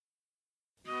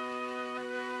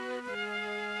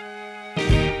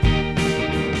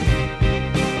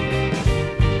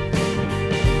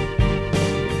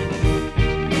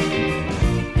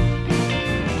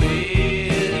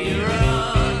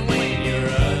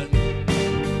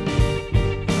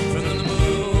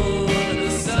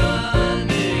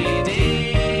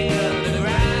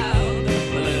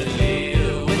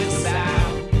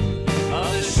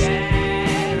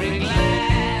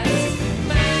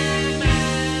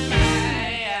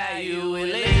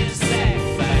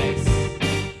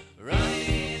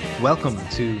Welcome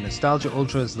to Nostalgia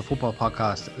Ultras, the football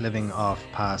podcast living off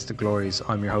past glories.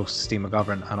 I'm your host, Steve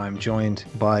McGovern, and I'm joined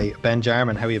by Ben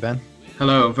Jarman. How are you, Ben?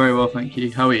 Hello, I'm very well, thank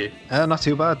you. How are you? Not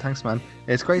too bad, thanks, man.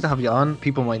 It's great to have you on.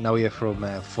 People might know you from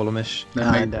Fulhamish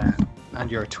and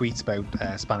your tweets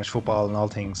about Spanish football and all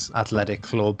things athletic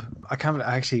club.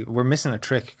 We're missing a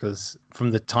trick because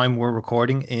from the time we're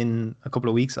recording in a couple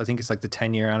of weeks, I think it's like the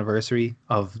 10-year anniversary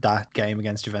of that game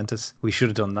against Juventus. We should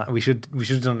have done that. We should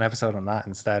have done an episode on that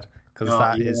instead,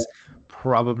 because is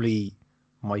probably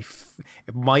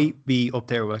it might be up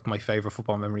there with like my favorite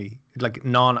football memory, like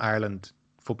non-Ireland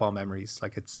football memories.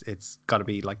 Like it's got to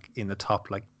be like in the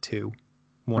top like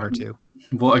one or two.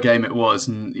 What a game it was,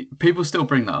 and people still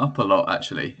bring that up a lot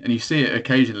actually, and you see it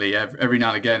occasionally. Every now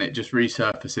and again it just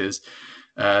resurfaces.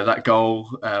 That goal,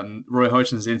 Roy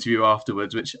Hodgson's interview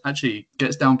afterwards, which actually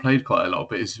gets downplayed quite a lot,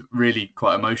 but is really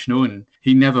quite emotional, and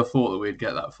he never thought that we'd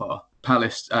get that far.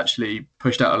 Palace actually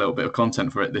pushed out a little bit of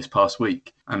content for it this past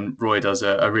week, and Roy does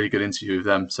a really good interview with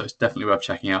them, so it's definitely worth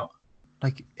checking out.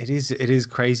 Like it is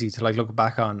crazy to like look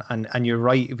back on, and you're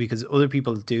right, because other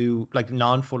people do, like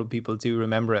non-Fulham people do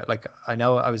remember it. Like I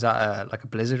know I was at a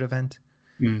Blizzard event,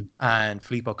 and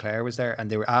Philippe Auclair was there, and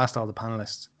they were asked all the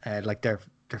panelists like their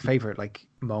favorite like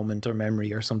moment or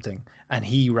memory or something, and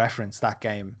he referenced that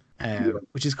game,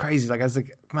 which is crazy. Like I was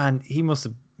like, man, he must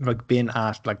have like been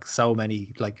at like so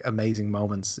many like amazing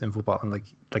moments in football, and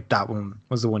like that one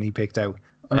was the one he picked out.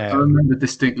 I remember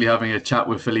distinctly having a chat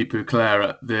with Philippe Auclair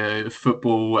at the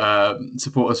Football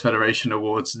Supporters Federation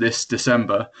Awards this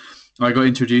December. I got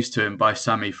introduced to him by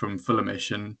Sammy from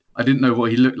Fulhamish, and I didn't know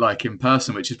what he looked like in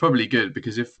person, which is probably good,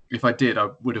 because if I did, I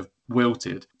would have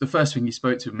wilted. The first thing he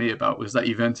spoke to me about was that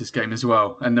Juventus game as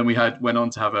well, and then we went on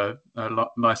to have a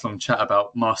nice long chat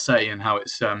about Marseille and how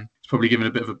it's probably given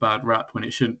a bit of a bad rap when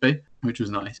it shouldn't be, which was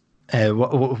nice.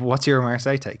 What's your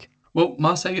Marseille take? Well,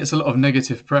 Marseille gets a lot of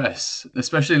negative press,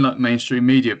 especially in like mainstream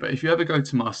media. But if you ever go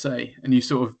to Marseille and you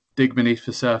sort of dig beneath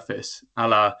the surface, a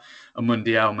la a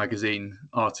Mundial magazine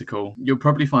article, you'll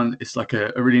probably find it's like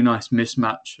a really nice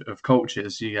mismatch of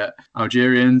cultures. You get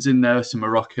Algerians in there, some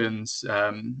Moroccans,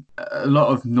 a lot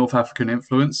of North African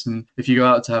influence. And if you go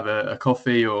out to have a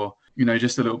coffee or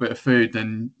just a little bit of food,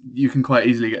 then you can quite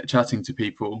easily get chatting to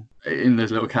people in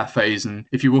those little cafes. And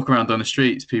if you walk around on the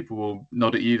streets, people will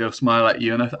nod at you, they'll smile at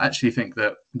you. And I actually think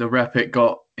that the rep it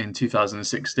got in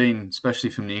 2016, especially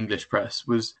from the English press,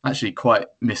 was actually quite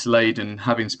mislaid. And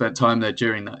having spent time there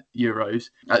during that Euros,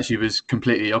 actually was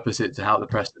completely opposite to how the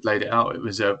press had laid it out. It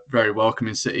was a very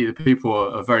welcoming city. The people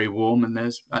are very warm, and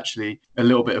there's actually a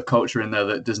little bit of culture in there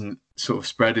that doesn't sort of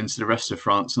spread into the rest of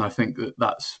France. And I think that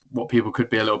that's what people could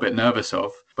be a little bit nervous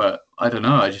of. But I don't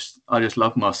know. I just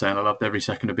love Marseille, and I loved every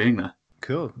second of being there.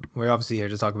 Cool. We're obviously here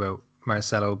to talk about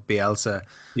Marcelo Bielsa.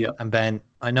 Yeah. And Ben,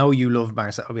 I know you love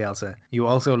Marcelo Bielsa. You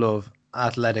also love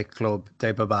Athletic Club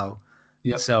de Bilbao.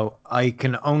 Yep. So I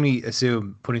can only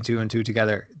assume, putting two and two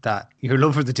together, that your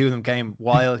love for the two of them came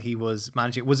while he was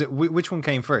managing. Was it, which one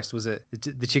came first? Was it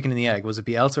the chicken and the egg? Was it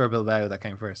Bielsa or Bilbao that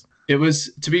came first? It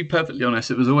was, to be perfectly honest,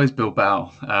 it was always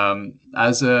Bilbao.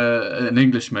 As an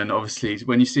Englishman, obviously,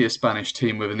 when you see a Spanish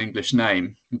team with an English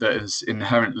name that is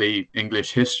inherently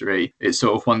English history, it's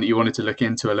sort of one that you wanted to look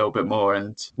into a little bit more.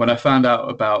 And when I found out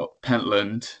about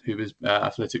Pentland, who was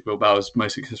Athletic Bilbao's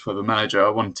most successful ever manager, I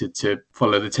wanted to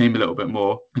follow the team a little bit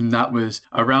more. And that was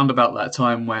around about that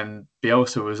time when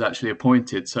Bielsa was actually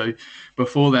appointed. So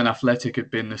before then, Athletic had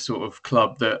been the sort of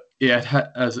club that it had,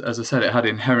 as I said, it had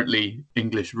inherently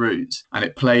English roots, and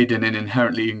it played in an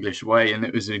inherently English way, and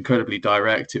it was incredibly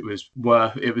direct. It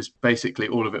was basically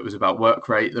all of it was about work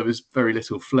rate. There was very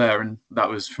little flair, and that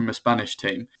was from a Spanish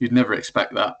team. You'd never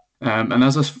expect that. And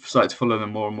as I started to follow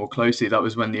them more and more closely, that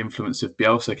was when the influence of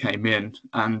Bielsa came in.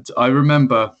 And I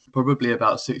remember probably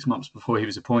about 6 months before he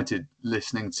was appointed,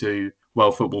 listening to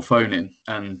World Football Phone-In.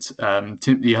 And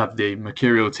you have the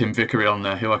mercurial Tim Vickery on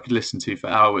there, who I could listen to for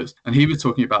hours. And he was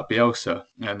talking about Bielsa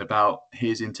and about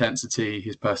his intensity,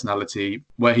 his personality,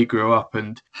 where he grew up,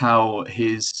 and how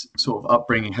his sort of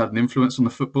upbringing had an influence on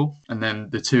the football. And then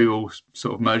the two all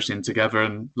sort of merged in together.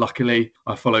 And luckily,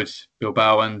 I followed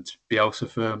Bilbao and Bielsa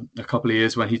for a couple of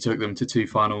years when he took them to two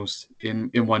finals in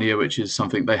 1 year, which is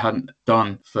something they hadn't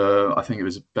done for, I think it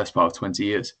was the best part of 20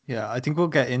 years. Yeah, I think we'll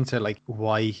get into like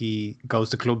why he goes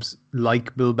to clubs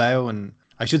like Bilbao, and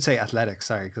I should say Athletic,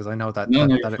 sorry, because I know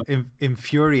that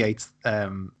infuriates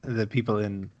the people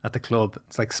at the club.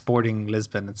 It's like Sporting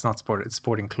Lisbon. It's not Sport, it's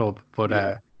Sporting Club.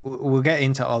 But we'll get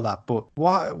into all that. But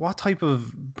what type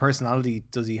of personality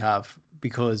does he have?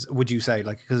 Because would you say,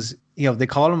 like, because they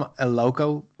call him a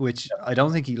loco, which I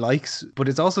don't think he likes, but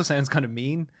it also sounds kind of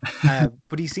mean.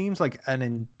 But he seems like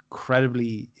an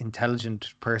incredibly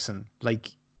intelligent person.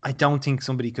 Like, I don't think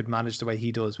somebody could manage the way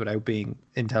he does without being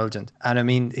intelligent. And I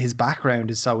mean, his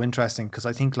background is so interesting because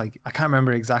I think, like, I can't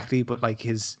remember exactly, but like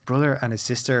his brother and his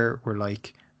sister were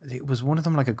like, it was one of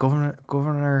them like a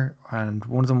governor, and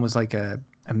one of them was like a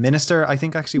minister. I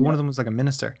think actually one of them was like a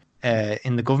minister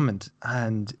in the government.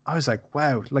 And I was like,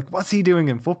 wow, like, what's he doing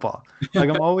in football? Like,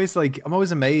 I'm always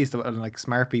amazed when like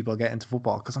smart people get into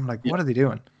football, because I'm like, what are they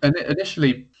doing? And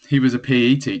initially, he was a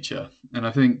PE teacher, and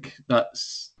I think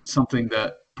that's something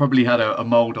that probably had a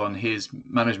mold on his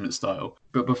management style.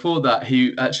 But before that,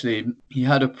 he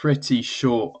had a pretty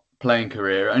short playing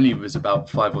career. It only was about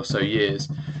 5 or so years,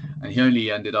 and he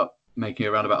only ended up making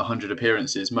around about 100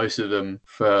 appearances, most of them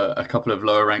for a couple of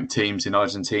lower ranked teams in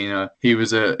Argentina. He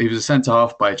was a centre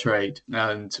half by trade,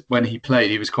 and when he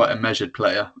played, he was quite a measured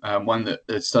player, one that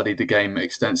had studied the game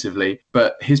extensively.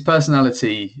 But his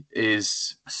personality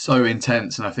is so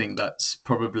intense, and I think that's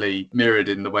probably mirrored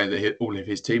in the way that all of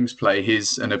his teams play.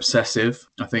 He's an obsessive.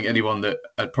 I think anyone that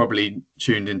had probably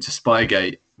tuned into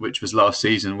Spygate, which was last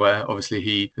season, where obviously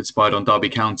he had spied on Derby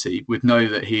County, would know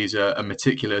that he's a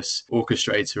meticulous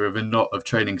orchestrator of a lot of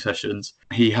training sessions.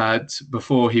 He had,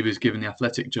 before he was given the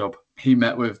Athletic job, he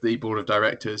met with the board of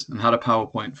directors and had a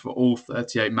PowerPoint for all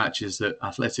 38 matches that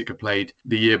Athletic had played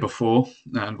the year before,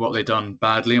 and what they'd done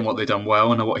badly and what they'd done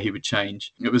well and what he would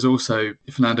change. It was also,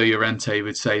 Fernando Llorente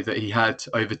would say that he had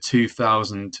over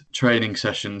 2,000 training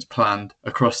sessions planned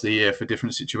across the year for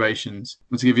different situations.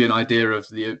 And to give you an idea of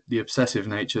the obsessive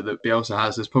nature that Bielsa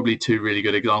has, there's probably two really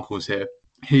good examples here.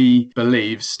 He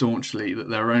believes staunchly that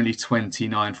there are only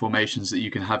 29 formations that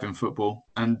you can have in football,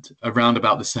 and around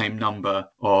about the same number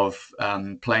of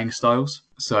playing styles.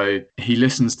 So he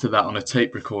listens to that on a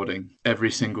tape recording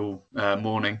every single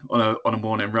morning on a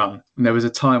morning run. And there was a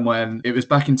time when, it was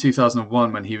back in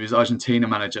 2001 when he was Argentina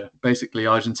manager. Basically,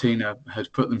 Argentina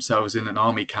had put themselves in an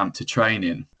army camp to train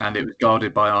in, and it was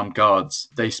guarded by armed guards.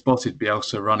 They spotted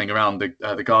Bielsa running around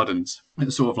the gardens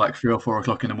at sort of like 3 or 4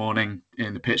 o'clock in the morning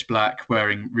in the pitch black,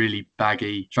 wearing really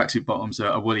baggy tracksuit bottoms,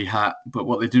 a woolly hat. But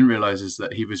what they didn't realise is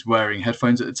that he was wearing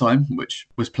headphones at the time, which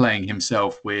was playing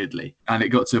himself weirdly. And it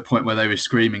got to a point where they were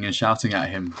screaming and shouting at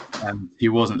him, and he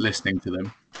wasn't listening to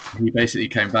them. He basically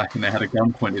came back and they had a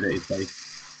gun pointed at his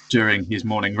face during his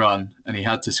morning run, and he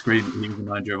had to scream that he was the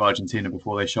manager of Argentina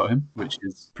before they shot him, which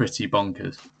is pretty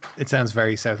bonkers. It sounds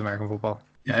very South American football.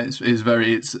 Yeah,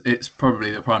 it's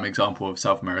probably the prime example of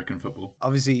South American football.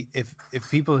 Obviously, if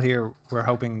people here were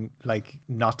hoping like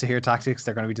not to hear tactics,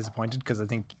 they're going to be disappointed, because I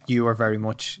think you are very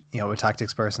much, a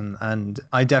tactics person, and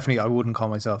I wouldn't call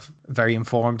myself very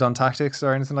informed on tactics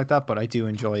or anything like that, but I do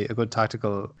enjoy a good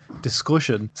tactical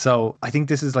discussion. So I think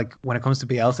this is, like, when it comes to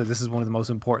Bielsa, this is one of the most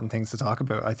important things to talk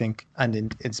about, I think,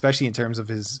 and especially in terms of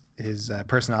his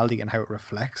personality and how it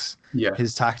reflects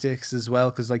his tactics as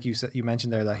well, because like you said, you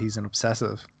mentioned there that he's an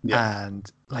obsessive, and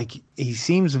like he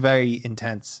seems very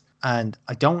intense, and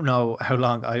I don't know how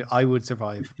long I would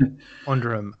survive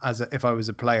under him if I was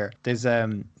a player. There's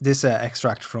this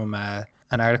extract from an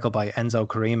article by Enzo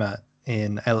Karima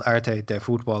in El Arte de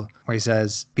Fútbol, where he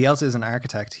says, Bielsa is an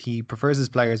architect. He prefers his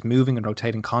players moving and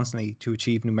rotating constantly to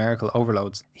achieve numerical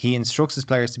overloads. He instructs his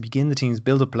players to begin the team's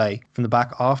build-up play from the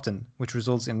back often, which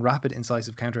results in rapid,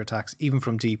 incisive counterattacks, even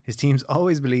from deep. His teams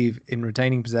always believe in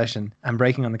retaining possession and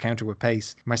breaking on the counter with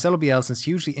pace. Marcelo Bielsa's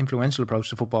hugely influential approach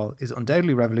to football is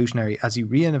undoubtedly revolutionary, as he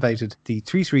re-innovated the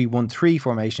 3-3-1-3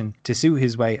 formation to suit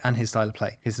his way and his style of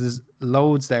play. There's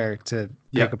loads there to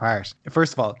pick apart.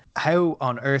 First of all, how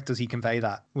on earth does he convey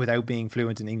that without being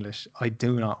fluent in English? I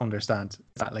do not understand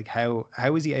that. Like, how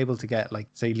is he able to get, like,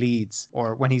 say, Leeds,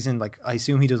 or when he's in, like, I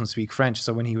assume he doesn't speak French,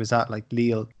 so when he was at like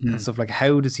Lille and stuff, like,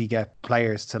 how does he get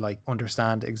players to like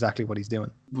understand exactly what he's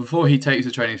doing? Before he takes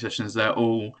the training sessions, they're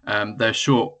all they're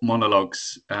short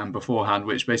monologues beforehand,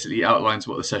 which basically outlines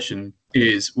what the session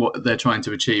is, what they're trying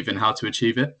to achieve and how to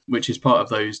achieve it, which is part of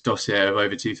those dossier of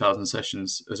over 2,000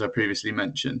 sessions, as I previously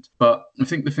mentioned. But I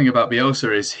think the thing about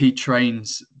Bielsa is he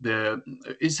trains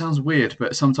it sounds weird,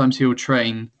 but sometimes he'll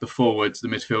train the forwards, the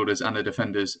midfielders and the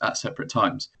defenders at separate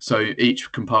times. So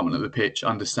each compartment of the pitch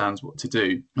understands what to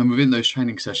do. And within those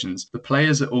training sessions, the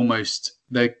players are almost,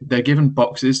 they're given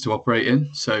boxes to operate in.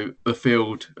 So the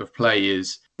field of play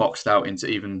is boxed out into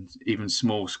even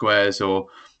small squares or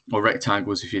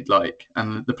rectangles, if you'd like,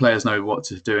 and the players know what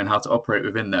to do and how to operate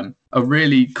within them. A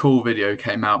really cool video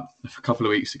came out a couple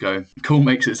of weeks ago. Cool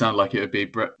makes it sound like it would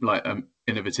be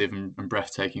innovative and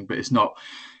breathtaking, but it's not.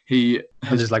 He And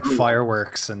has there's like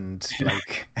fireworks and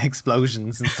like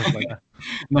explosions and stuff like that.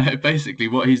 No, basically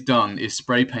what he's done is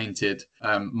spray painted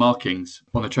markings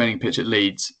on the training pitch at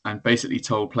Leeds and basically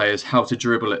told players how to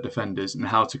dribble at defenders and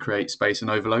how to create space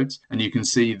and overloads. And you can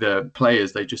see the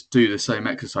players, they just do the same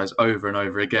exercise over and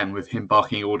over again with him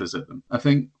barking orders at them. I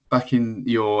think back in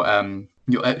your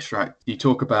extract, you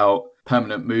talk about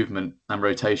permanent movement and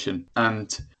rotation.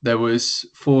 And there was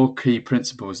 4 key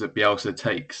principles that Bielsa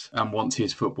takes and wants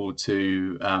his football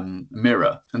to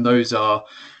mirror. And those are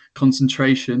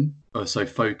concentration, so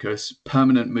focus,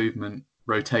 permanent movement,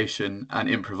 rotation, and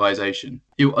improvisation.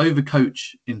 He'll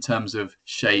overcoach in terms of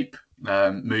shape,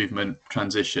 movement,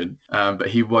 transition, but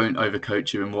he won't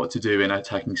overcoach you in what to do in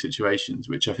attacking situations,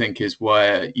 which I think is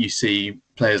where you see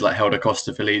players like Helder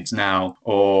Costa for Leeds now,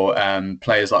 or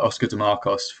players like Oscar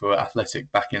DeMarcos for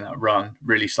Athletic back in that run,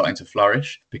 really starting to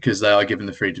flourish because they are given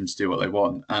the freedom to do what they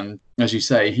want. And as you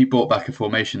say, he brought back a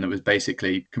formation that was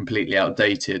basically completely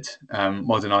outdated,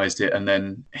 modernised it, and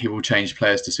then he will change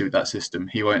players to suit that system.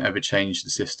 He won't ever change the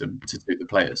system to suit the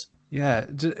players. Yeah,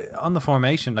 on the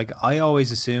formation, like I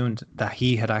always assumed that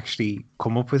he had actually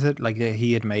come up with it. Like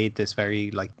he had made this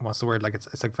very, like, what's the word? Like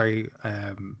it's like very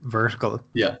vertical.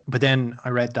 Yeah. But then I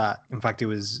read that, in fact, it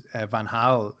was Van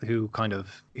Gaal who kind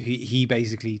of, he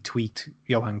basically tweaked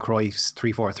Johan Cruyff's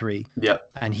 3-4-3. Yeah.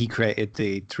 And he created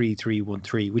the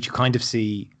 3-3-1-3, which you kind of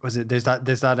see, there's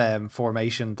that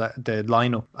formation, that the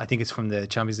lineup, I think it's from the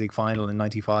Champions League final in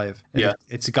 95. Yeah.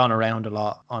 It's gone around a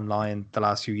lot online the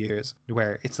last few years,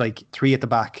 where it's like 3 at the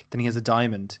back, then he has a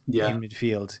diamond in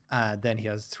midfield, and then he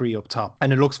has 3 up top.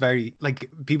 And it looks very, like,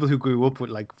 people who grew up with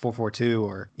like 4-4-2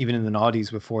 or even in the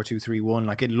noughties with 4-2-3-1,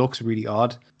 like it looks really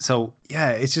odd. So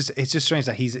yeah, it's just strange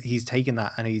that he's taken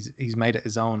that and he's made it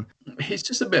his own. He's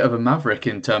just a bit of a maverick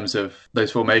in terms of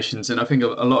those formations, and I think a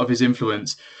lot of his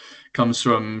influence comes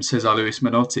from Cesar Luis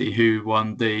Menotti, who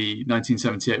won the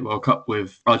 1978 World Cup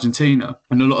with Argentina.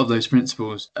 And a lot of those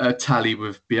principles tally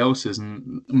with Bielsa's.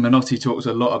 And Menotti talks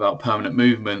a lot about permanent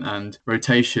movement and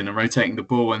rotation and rotating the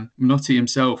ball. And Menotti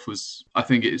himself was, I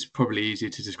think it's probably easy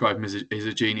to describe him as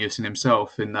a genius in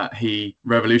himself, in that he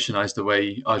revolutionised the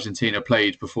way Argentina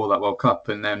played before that World Cup.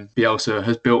 And then Bielsa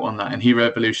has built on that, and he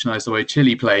revolutionised the way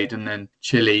Chile played. And then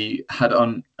Chile had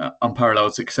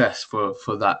unparalleled success for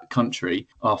that country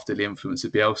after the influence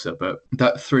of Bielsa. But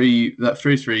that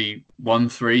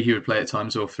 3-3-1-3 he would play at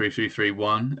times, or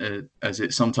 3-3-3-1 as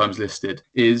it's sometimes listed,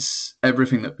 is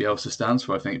everything that Bielsa stands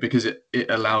for, I think, because it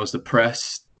allows the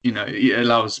press, it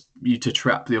allows you to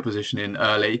trap the opposition in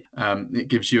early. It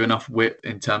gives you enough width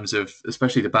in terms of,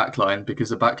 especially the backline, because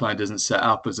the backline doesn't set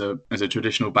up as a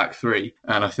traditional back three.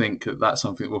 And I think that's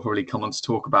something we'll probably come on to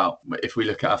talk about if we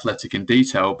look at Athletic in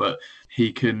detail. But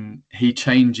he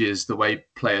changes the way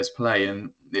players play,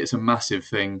 and it's a massive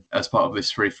thing as part of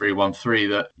this 3-3-1-3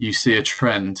 that you see a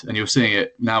trend, and you're seeing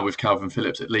it now with Calvin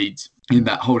Phillips at Leeds, in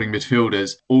that holding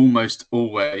midfielders almost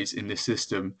always in this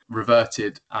system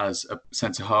reverted as a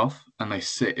centre half, and they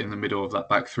sit in the middle of that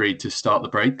back three to start the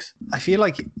breaks. I feel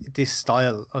like this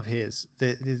style of his,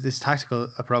 this tactical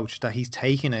approach, that he's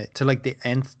taken it to like the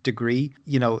nth degree.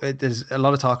 There's a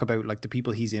lot of talk about like the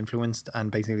people he's influenced,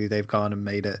 and basically they've gone and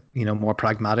made it, more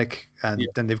pragmatic, and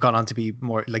then they've gone on to be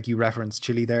more, like you referenced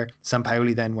Chile there.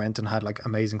 Sampaoli then went and had like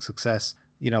amazing success.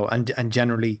 And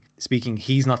generally speaking,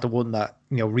 he's not the one that,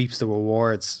 reaps the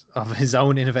rewards of his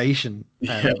own innovation,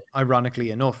 ironically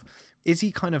enough. Is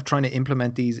he kind of trying to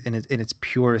implement these in its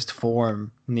purest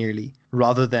form, nearly,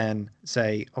 rather than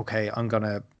say, okay, I'm going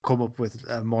to come up with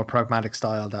a more pragmatic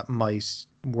style that might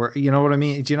work? You know what I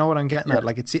mean? Do you know what I'm getting at?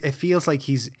 Like, it feels like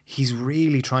he's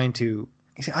really trying to,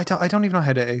 I don't even know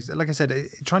how to, like I said,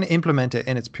 trying to implement it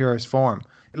in its purest form.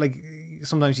 Like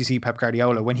sometimes you see Pep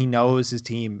Guardiola, when he knows his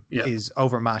team is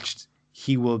overmatched,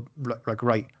 he will like,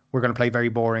 right, we're going to play very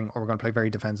boring, or we're going to play very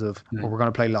defensive, or we're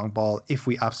going to play long ball if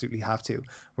we absolutely have to.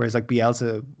 Whereas like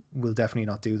Bielsa will definitely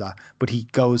not do that, but he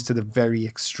goes to the very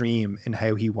extreme in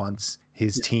how he wants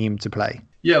his team to play.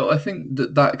 Yeah, well, I think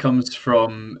that comes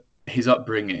from his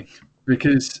upbringing,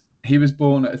 because he was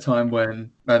born at a time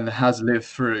when and has lived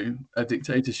through a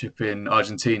dictatorship in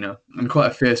Argentina, and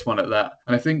quite a fierce one at that.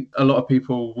 And I think a lot of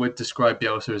people would describe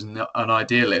Bielsa as an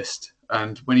idealist.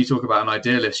 And when you talk about an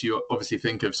idealist, you obviously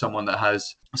think of someone that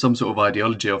has some sort of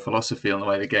ideology or philosophy on the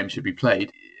way the game should be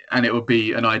played. And it would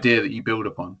be an idea that you build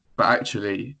upon. But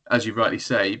actually, as you rightly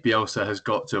say, Bielsa has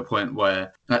got to a point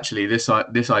where actually this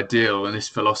ideal and this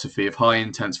philosophy of high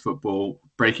intense football,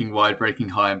 breaking wide, breaking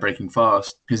high and breaking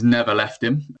fast, has never left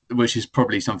him. which is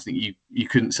probably something you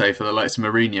couldn't say for the likes of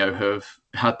Mourinho, who have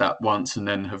had that once and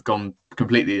then have gone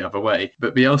completely the other way.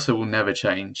 But Bielsa will never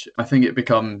change. I think it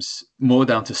becomes more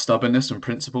down to stubbornness and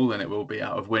principle than it will be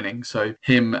out of winning. So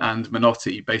him and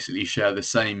Menotti basically share the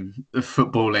same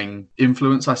footballing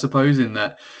influence, I suppose, in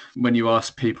that when you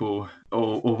ask people,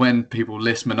 or when people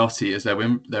list Menotti as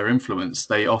their influence,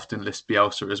 they often list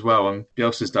Bielsa as well. And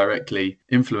Bielsa is directly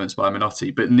influenced by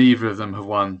Menotti, but neither of them have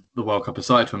won the World Cup,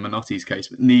 aside from Menotti's case,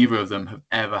 but neither of them have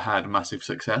ever had massive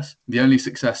success. The only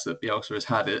success that Bielsa has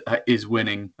had is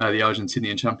winning the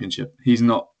Argentinian Championship. He's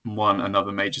not won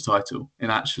another major title.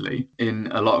 And actually, in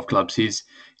a lot of clubs, he's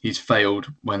failed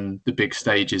when the big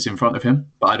stage is in front of him.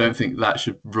 But I don't think that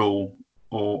should rule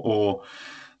or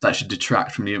that should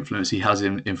detract from the influence he has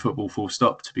in football, full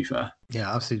stop, to be fair.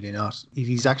 Yeah, absolutely not.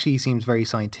 He seems very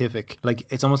scientific. Like,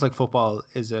 it's almost like football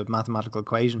is a mathematical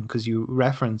equation, because you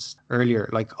referenced earlier,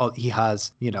 like, he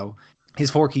has, his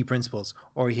 4 key principles,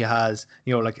 or he has,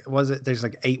 there's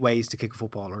like 8 ways to kick a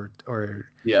football, or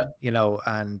yeah,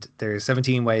 and there's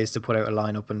 17 ways to put out a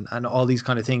lineup, and all these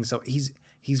kind of things. So he's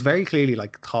very clearly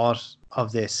like thought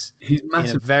of this in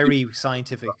a very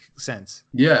scientific sense.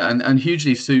 Yeah, and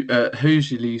hugely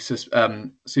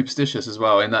superstitious as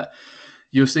well, in that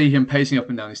you'll see him pacing up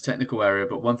and down his technical area,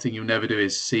 but one thing you'll never do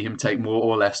is see him take more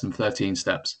or less than 13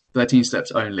 steps. 13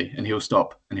 steps only, and he'll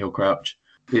stop and he'll crouch.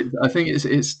 I think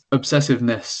it's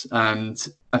obsessiveness, and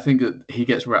I think that he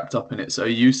gets wrapped up in it. So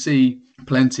you see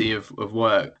plenty of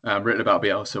work written about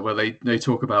Bielsa where they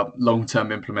talk about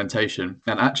long-term implementation.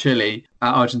 And actually,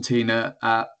 at Argentina,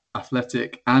 at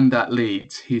Athletic and at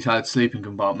Leeds, he's had sleeping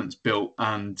compartments built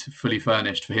and fully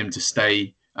furnished for him to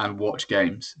stay and watch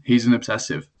games. He's an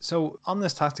obsessive. So on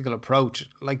this tactical approach,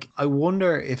 like, I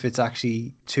wonder if it's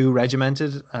actually too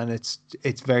regimented, and it's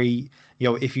very,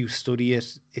 if you study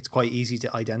it, it's quite easy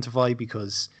to identify,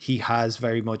 because he has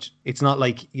very much, it's not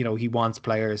like, he wants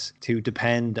players to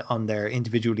depend on their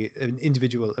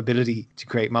individual ability to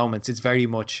create moments. It's very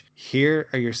much, here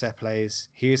are your set plays,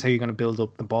 here's how you're going to build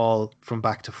up the ball from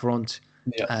back to front.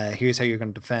 Yeah. Here's how you're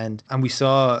going to defend. And we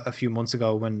saw a few months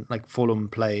ago when, like, Fulham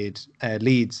played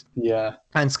Leeds. Yeah.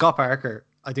 And Scott Parker,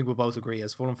 I think we'll both agree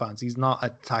as Fulham fans, he's not a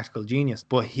tactical genius,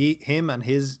 but him and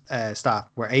his staff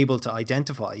were able to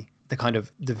identify the kind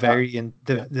of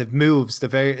the moves, the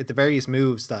various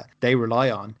moves that they rely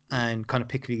on, and kind of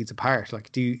pick Leeds apart.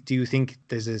 Like, do you think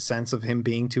there's a sense of him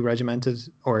being too regimented,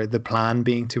 or the plan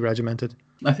being too regimented?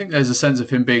 I think there's a sense of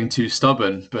him being too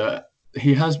stubborn, but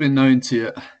he has been known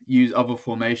to use other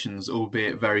formations,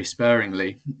 albeit very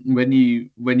sparingly. When you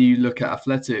look at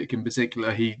Athletic in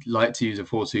particular, he liked to use a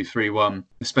 4-2-3-1,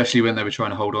 especially when they were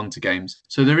trying to hold on to games.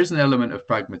 So there is an element of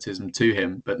pragmatism to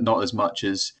him, but not as much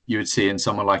as you would see in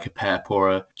someone like a Pep or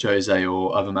a Jose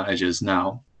or other managers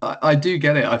now. I do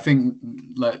get it. I think,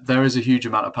 like, there is a huge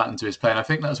amount of pattern to his play, and I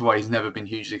think that's why he's never been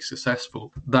hugely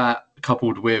successful. That,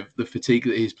 coupled with the fatigue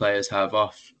that his players have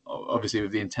off, obviously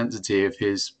with the intensity of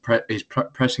his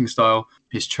pressing style,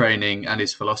 his training and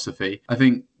his philosophy, I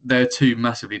think there are 2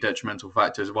 massively detrimental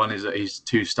factors. One is that he's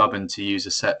too stubborn to use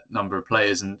a set number of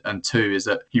players, and 2 is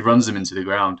that he runs them into the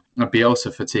ground. And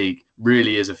Bielsa fatigue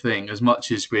really is a thing. As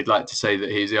much as we'd like to say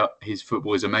that his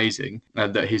football is amazing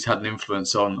and that he's had an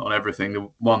influence on everything, the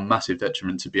one massive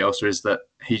detriment to Bielsa is that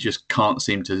he just can't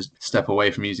seem to step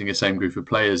away from using the same group of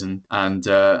players and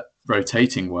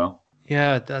rotating well.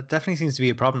 Yeah, that definitely seems to be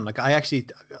a problem. Like, I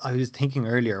was thinking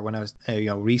earlier when I was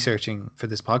researching for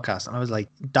this podcast, and I was like,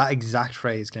 that exact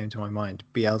phrase came to my mind,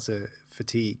 Bielsa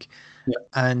fatigue. Yeah.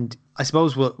 And I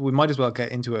suppose we might as well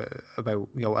get into it about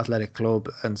Athletic Club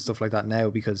and stuff like that now,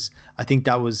 because I think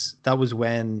that was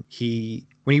when he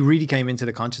really came into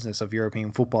the consciousness of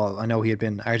European football. I know he had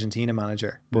been Argentina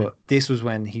manager, but this was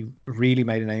when he really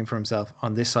made a name for himself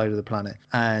on this side of the planet.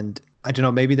 And I don't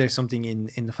know, maybe there's something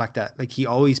in the fact that, like, he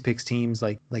always picks teams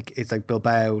like it's like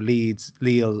Bilbao, Leeds,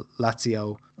 Lille,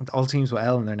 Lazio, all teams with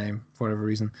L in their name for whatever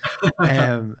reason.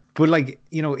 But, like,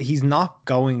 he's not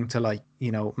going to, like,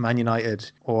 Man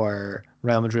United or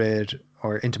Real Madrid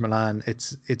or Inter Milan.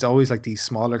 It's always like these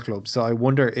smaller clubs. So I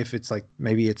wonder if it's like,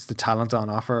 maybe it's the talent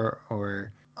on offer,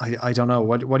 or I don't know.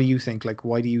 What do you think? Like,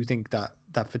 why do you think that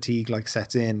fatigue, like,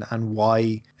 sets in, and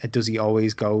why does he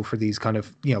always go for these kind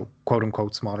of, quote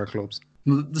unquote, smaller clubs?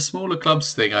 The smaller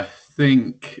clubs thing, I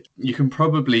think you can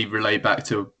probably relay back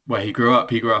to where he grew up.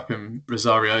 He grew up in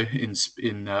Rosario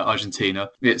in Argentina.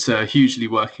 It's a hugely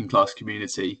working class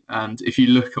community. And if you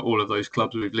look at all of those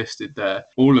clubs we've listed there,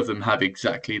 all of them have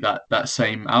exactly that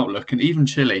same outlook. And even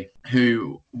Chile,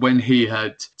 who, when he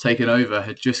had taken over,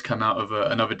 had just come out of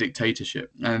another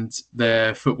dictatorship, and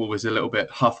their football was a little bit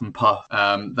huff and puff.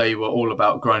 They were all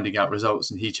about grinding out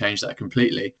results, and he changed that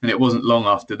completely. And it wasn't long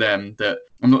after them that,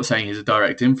 I'm not saying he's a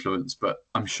direct influence, but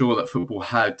I'm sure that football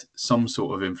had some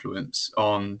sort of influence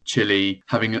on Chile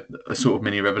having a sort of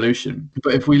mini revolution.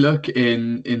 But if we look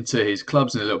into his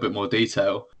clubs in a little bit more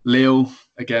detail, Lille,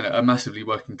 again, a massively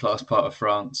working class part of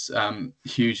France,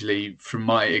 hugely, from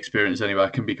my experience anyway, I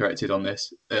can be corrected on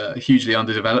this, hugely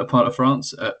underdeveloped part of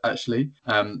France, actually.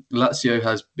 Lazio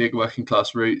has big working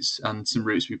class roots and some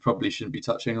roots we probably shouldn't be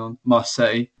touching on.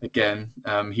 Marseille, again,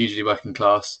 hugely working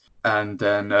class. And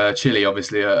then Chile,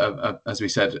 obviously, as we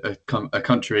said, a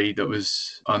country that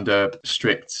was under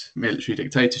strict military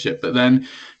dictatorship. But then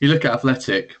you look at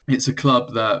Athletic, it's a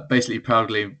club that basically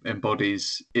proudly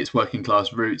embodies its working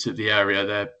class roots of the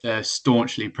area. They're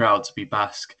staunchly proud to be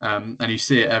Basque. And you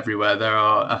see it everywhere. There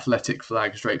are Athletic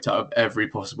flags draped out of every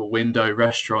possible window,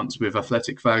 restaurants with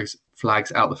Athletic flags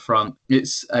out the front.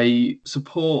 It's a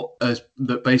support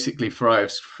that basically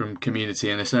thrives from community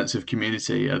and a sense of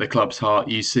community at the club's heart.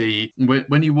 You see,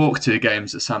 when you walk to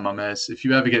games at San Mamés, if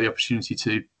you ever get the opportunity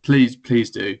to, please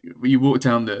do. You walk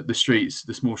down the streets,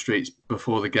 the small streets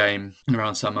before the game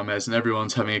around San Mamés, and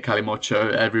everyone's having a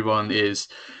calimocho, everyone is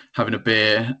having a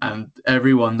beer, and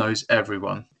everyone knows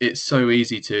everyone. It's so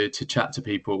easy to chat to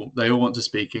people. They all want to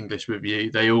speak English with you.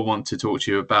 They all want to talk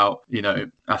to you about,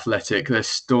 Athletic.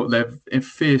 They're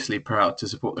fiercely proud to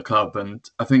support the club, and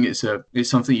I think it's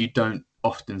something you don't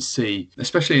often see,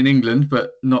 especially in England,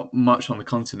 but not much on the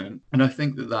continent. And I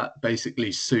think that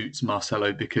basically suits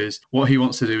Marcelo, because what he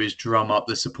wants to do is drum up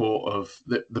the support of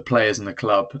the players in the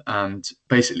club and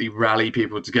basically rally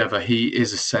people together. He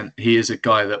is a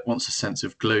guy that wants a sense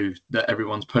of glue, that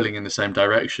everyone's pulling in the same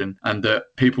direction, and that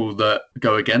people that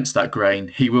go against that grain,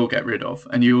 he will get rid of.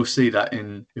 And you will see that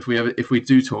if we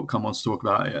do come on to talk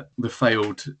about it, the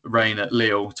failed reign at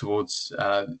Lille towards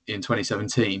in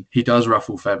 2017, he does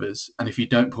ruffle feathers, and if you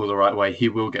don't pull the right way, he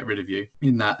will get rid of you.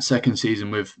 In that second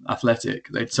season with Athletic,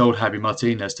 they'd sold Javi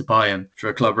Martinez to Bayern for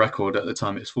a club record at the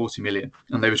time. It was 40 million.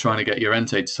 And they were trying to get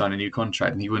Llorente to sign a new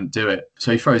contract, and he wouldn't do it.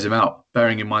 So he throws him out,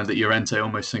 bearing in mind that Llorente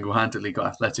almost single-handedly got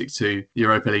Athletic to the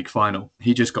Europa League final.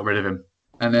 He just got rid of him.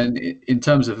 And then in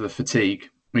terms of the fatigue,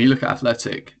 when you look at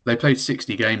Athletic, they played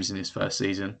 60 games in his first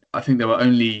season. I think there were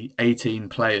only 18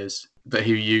 players that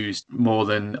he used more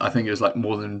than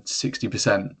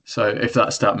 60%. So if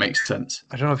that stat makes sense.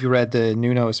 I don't know if you read the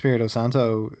Nuno Espirito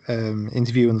Santo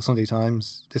interview in the Sunday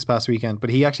Times this past weekend,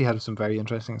 but he actually had some very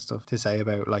interesting stuff to say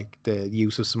about the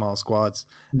use of small squads.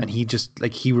 And he just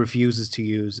he refuses to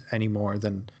use any more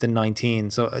than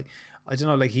 19. So I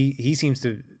don't know, he seems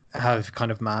to have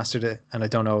kind of mastered it, and I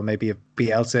don't know, maybe if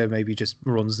Bielsa maybe just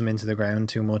runs them into the ground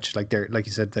too much. Like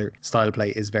you said, their style of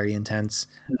play is very intense,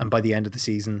 and by the end of the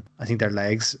season I think their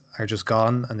legs are just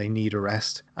gone and they need a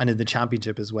rest. And in the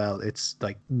championship as well, it's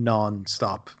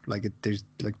non-stop, there's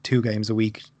 2 games a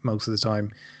week most of the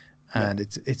time, and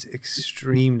it's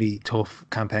extremely tough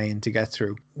campaign to get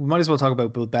through. We might as well talk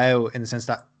about Bilbao in the sense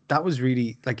that was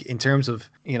really, in terms of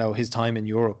his time in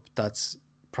Europe, that's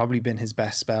probably been his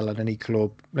best spell at any club.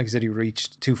 Like I said, he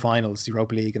reached 2 finals, the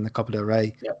Europa League and the Copa del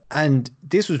Rey. Yeah. And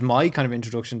this was my kind of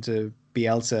introduction to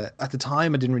Bielsa. At the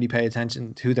time, I didn't really pay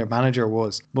attention to who their manager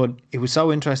was, but it was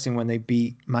so interesting when they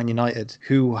beat Man United,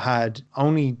 who had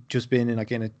only just been in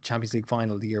a Champions League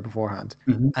final the year beforehand.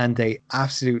 Mm-hmm. And they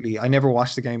absolutely, I never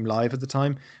watched the game live at the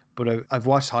time, but I've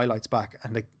watched highlights back,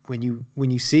 and when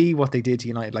you see what they did to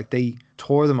United, they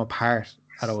tore them apart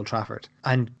at Old Trafford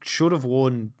and should have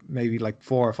won maybe 4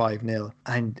 or 5-0.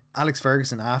 And Alex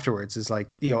Ferguson afterwards is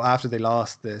after they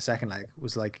lost the second leg,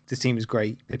 was this team is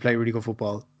great, they play really good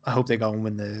football, I hope they go and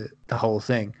win the whole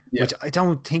thing. Yeah. Which I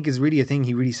don't think is really a thing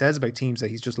he really says about teams that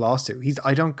he's just lost to.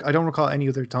 I don't recall any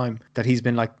other time that he's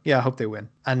been I hope they win.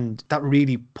 And that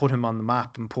really put him on the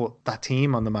map and put that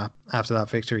team on the map after that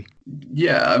victory.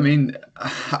 Yeah, I mean,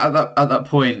 at that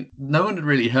point, no one had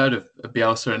really heard of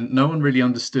Bielsa, and no one really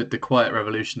understood the quiet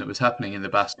revolution that was happening in the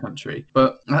Basque Country.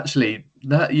 But actually,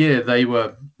 that year they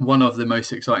were one of the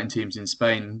most exciting teams in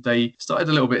Spain. They started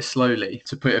a little bit slowly,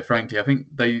 to put it frankly. I think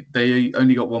they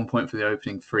only got 1 point for the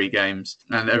opening 3 games,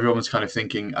 and everyone was kind of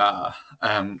thinking, what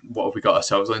have we got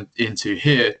ourselves into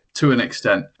here? to an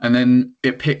extent, and then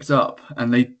it picked up,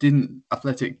 and they didn't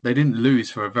lose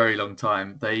for a very long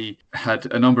time. They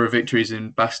had a number of victories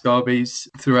in Basque derbies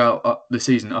throughout the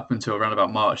season up until around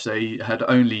about March. They had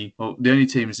the only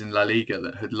teams in La Liga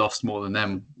that had lost more than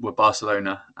them were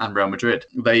Barcelona and Real Madrid.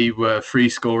 They were free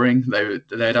scoring. They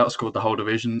had outscored the whole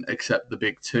division except the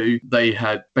big two. They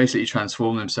had basically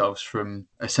transformed themselves from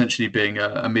essentially being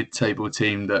a mid-table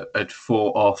team that had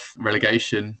fought off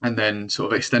relegation and then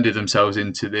sort of extended themselves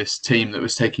into this team that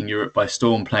was taking Europe by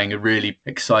storm, playing a really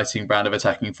exciting brand of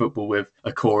attacking football with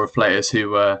a core of players who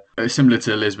were similar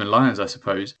to the Lisbon Lions, I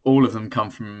suppose. All of them come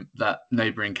from that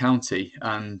neighbouring county,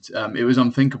 and it was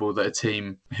unthinkable that a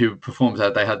team who performed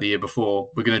as they had the year before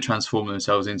were going to transform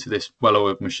themselves into this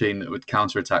well-oiled machine that would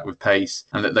counter-attack with pace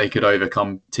and that they could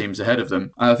overcome teams ahead of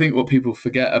them. And I think what people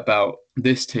forget about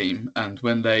this team, and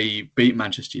when they beat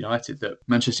Manchester United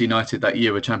that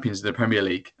year were champions of the Premier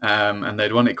League, and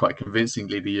they'd won it quite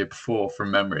convincingly the year before from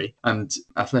memory, and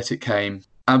Athletic came,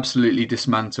 absolutely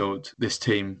dismantled this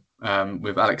team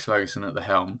with Alex Ferguson at the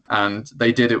helm, and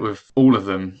they did it with all of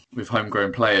them with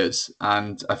homegrown players,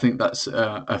 and I think that's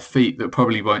a feat that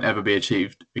probably won't ever be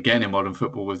achieved again in modern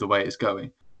football with the way it's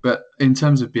going. But in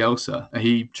terms of Bielsa,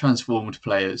 he transformed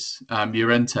players.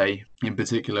 Llorente, in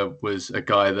particular, was a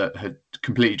guy that had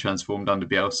completely transformed under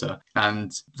Bielsa.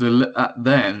 And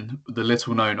then the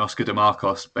little-known Oscar de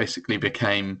Marcos basically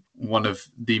became one of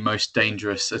the most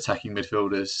dangerous attacking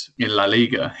midfielders in La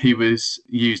Liga. He was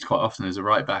used quite often as a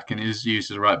right-back, and he is used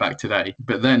as a right-back today.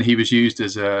 But then he was used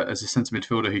as a centre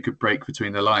midfielder who could break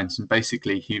between the lines, and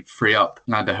basically he'd free up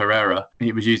Ander Herrera.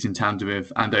 He was used in tandem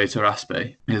with Ander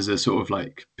Torraspe as a sort of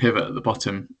like pivot at the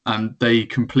bottom, and they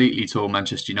completely tore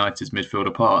Manchester United's midfield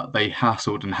apart. They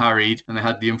hassled and harried, and they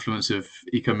had the influence of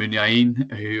Iko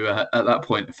Muniain, who at that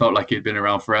point felt like he'd been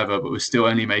around forever but was still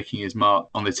only making his mark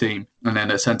on the team. And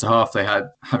then at centre-half, they had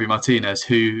Javi Martinez,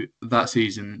 who that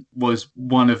season was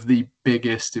one of the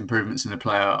biggest improvements in a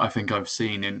player I think I've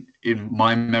seen in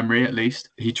my memory, at least.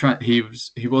 He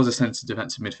was a centre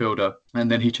defensive midfielder,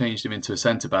 and then he changed him into a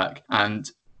centre-back. And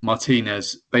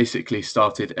Martinez basically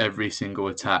started every single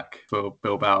attack for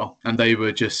Bilbao, and they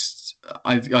were just...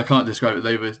 I can't describe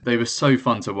it. They were so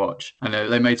fun to watch, and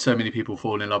they made so many people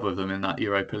fall in love with them in that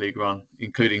Europa League run,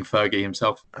 including Fergie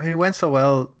himself. I mean, it went so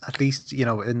well, at least,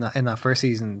 in that first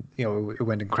season, it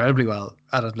went incredibly well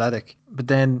at Athletic. But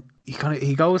then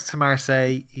he goes to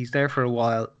Marseille. He's there for a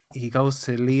while. He goes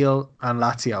to Lille and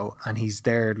Lazio, and he's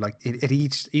there like at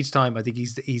each time. I think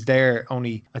he's there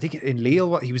only. I think in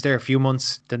Lille, he was there a few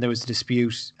months. Then there was a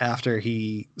dispute after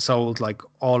he sold like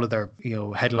all of their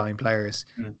headline players,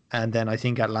 and then I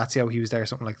think at Lazio he was there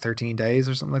something like 13 days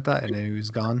or something like that, and then he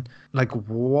was gone. Like,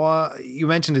 what you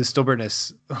mentioned his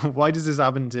stubbornness. Why does this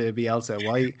happen to Bielsa?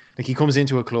 Why, like, he comes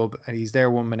into a club and he's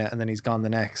there 1 minute and then he's gone the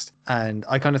next. And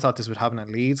I kind of thought this would happen at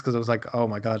Leeds, because I was like, oh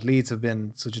my God, Leeds have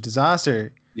been such a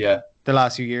disaster. Yeah. The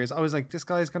last few years, I was like, this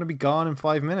guy is going to be gone in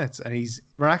 5 minutes, and he's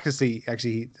miraculously,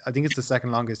 actually, I think it's the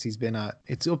second longest he's been at.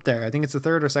 It's up there. I think it's the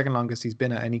third or second longest he's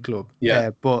been at any club. Yeah.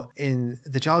 But in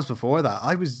the jobs before that,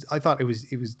 I thought it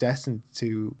was destined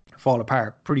to fall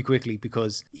apart pretty quickly,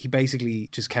 because he basically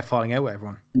just kept falling out with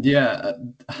everyone. Yeah,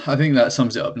 I think that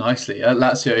sums it up nicely. At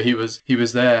Lazio, he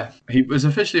was there. He was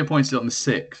officially appointed on the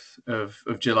 6th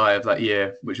of July of that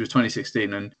year, which was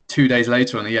 2016, and 2 days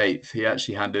later on the 8th, he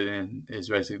actually handed in his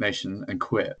resignation and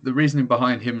quit. The reasoning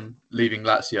behind him leaving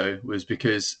Lazio was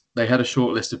because they had a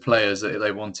short list of players that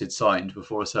they wanted signed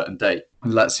before a certain date,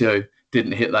 and Lazio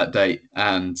didn't hit that date,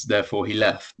 and therefore he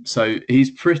left. So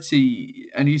he's pretty,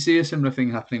 and you see a similar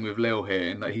thing happening with Lille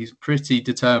here, in that he's pretty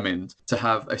determined to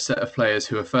have a set of players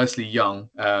who are firstly young,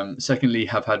 secondly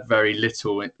have had very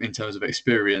little in terms of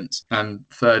experience, and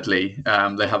thirdly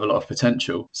they have a lot of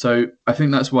potential. So I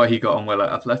think that's why he got on well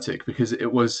at Athletic, because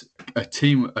it was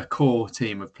a core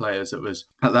team of players that was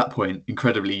at that point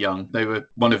incredibly young. They were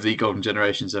one of the golden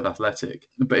generations of Athletic.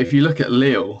 But if you look at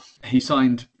Lille, he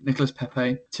signed Nicolas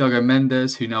Pepe, Thiago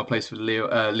Mendes, who now plays for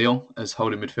Lyon as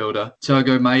holding midfielder,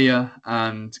 Thiago Maia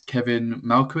and Kevin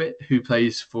Malcuit, who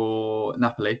plays for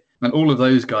Napoli. And all of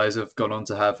those guys have gone on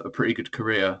to have a pretty good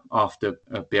career after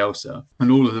Bielsa.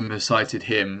 And all of them have cited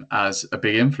him as a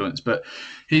big influence. But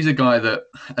he's a guy that,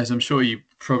 as I'm sure you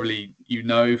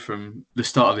know from the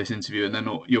start of this interview and then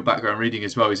your background reading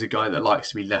as well, he's a guy that likes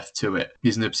to be left to it.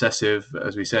 He's an obsessive,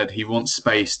 as we said. He wants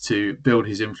space to build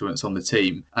his influence on the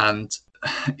team. And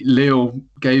Lille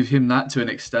gave him that to an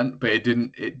extent, but it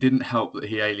didn't help that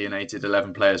he alienated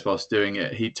 11 players whilst doing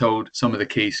it. He told some of the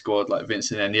key squad like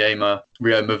Vincent Enyema,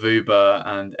 Rio Mavuba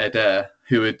and Eder,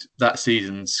 who had that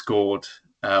season scored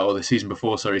or the season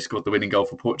before, sorry, scored the winning goal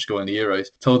for Portugal in the Euros,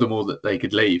 told them all that they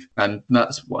could leave. And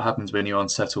that's what happens when you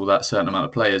unsettle that certain amount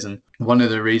of players. And one of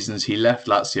the reasons he left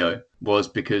Lazio was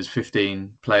because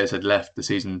 15 players had left the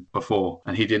season before,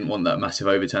 and he didn't want that massive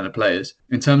overturn of players.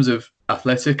 In terms of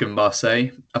Athletic and Marseille,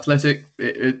 Athletic,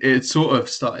 it sort of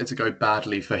started to go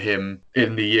badly for him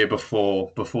in the year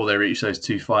before they reached those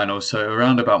two finals. So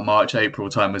around about March, April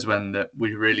time was when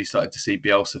we really started to see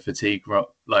Bielsa fatigue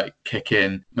kick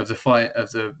in. Of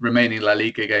the remaining La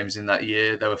Liga games in that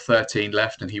year, there were 13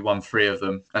 left, and he won 3 of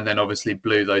them, and then obviously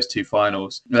blew those 2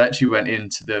 finals. They actually went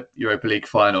into the Europa League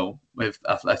final with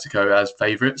Atletico as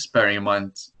favourites, bearing in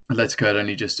mind Atletico had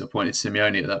only just appointed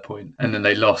Simeone at that point, and then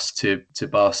they lost to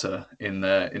Barca in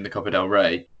the Copa del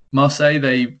Rey. Marseille,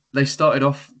 they started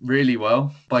off really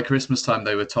well. By Christmas time,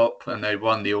 they were top, and they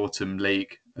won the Autumn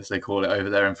League, as they call it over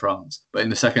there in France. But in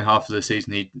the second half of the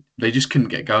season, they just couldn't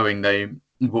get going. They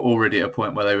were already at a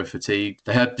point where they were fatigued.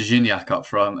 They had Gignac up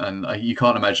front, and you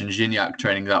can't imagine Gignac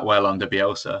training that well under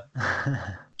Bielsa.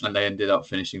 And they ended up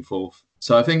finishing 4th.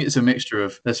 So I think it's a mixture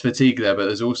of there's fatigue there, but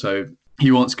there's also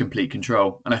he wants complete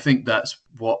control. And I think that's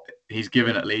what he's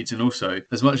given at Leeds. And also,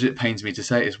 as much as it pains me to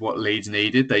say, it's what Leeds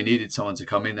needed. They needed someone to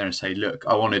come in there and say, look,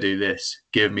 I want to do this.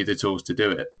 Give me the tools to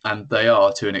do it. And they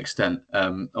are, to an extent.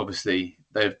 Obviously,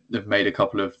 they've made a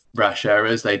couple of rash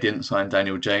errors. They didn't sign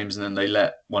Daniel James, and then they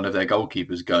let one of their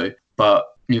goalkeepers go. But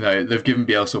they've given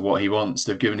Bielsa what he wants.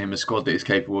 They've given him a squad that is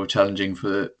capable of challenging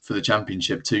for the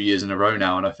championship 2 years in a row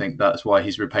now. And I think that's why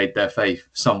he's repaid their faith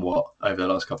somewhat over the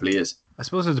last couple of years. I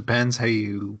suppose it depends how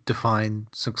you define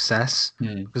success,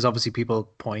 because obviously people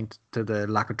point to the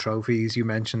lack of trophies. You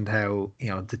mentioned how,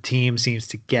 the team seems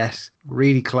to get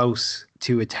really close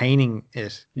to attaining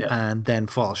it and then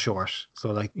fall short.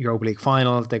 So like Europa League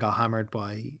final, they got hammered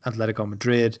by Atletico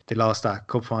Madrid. They lost that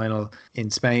cup final in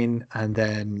Spain. And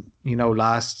then,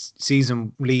 last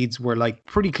season Leeds were like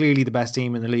pretty clearly the best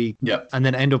team in the league. Yeah. And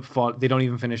then they don't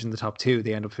even finish in the top 2.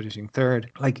 They end up finishing 3rd.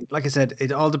 Like I said,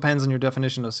 it all depends on your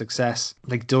definition of success.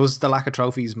 Like, does the lack of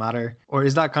trophies matter? Or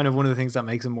is that kind of one of the things that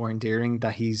makes him more endearing,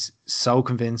 that he's so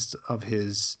convinced of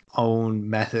his own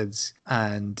methods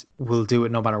and will do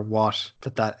it no matter what,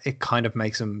 that it kind of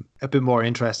makes him a bit more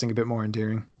interesting, a bit more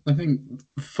endearing? I think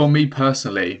for me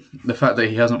personally, the fact that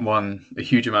he hasn't won a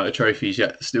huge amount of trophies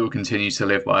yet still continues to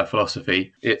live by a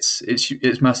philosophy. It's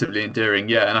massively endearing,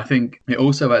 yeah. And I think it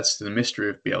also adds to the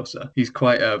mystery of Bielsa. He's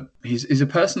he's a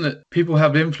person that people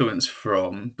have influence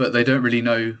from, but they don't really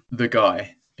know the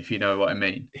guy, if you know what I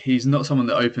mean. He's not someone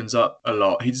that opens up a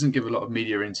lot. He doesn't give a lot of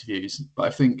media interviews, but I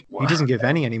think he doesn't give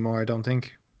any anymore, I don't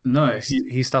think. No,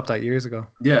 he stopped that years ago.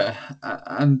 Yeah,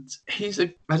 and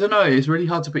I don't know, it's really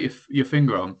hard to put your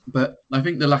finger on, but I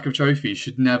think the lack of trophies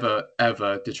should never,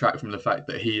 ever detract from the fact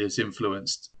that he has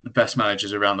influenced the best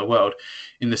managers around the world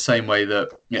in the same way that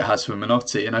it has for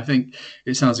Menotti. And I think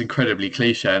it sounds incredibly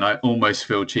cliche, and I almost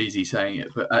feel cheesy saying it,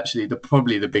 but actually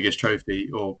probably the biggest trophy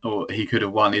or he could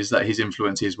have won is that his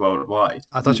influence is worldwide.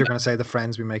 I thought you were going to say the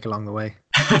friends we make along the way.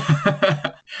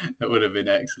 That would have been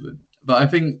excellent. But I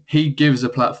think he gives a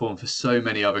platform for so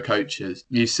many other coaches.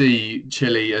 You see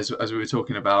Chile, as we were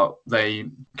talking about, they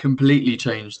completely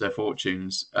changed their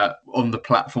fortunes on the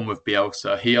platform of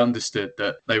Bielsa. He understood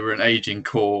that they were an aging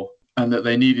core and that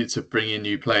they needed to bring in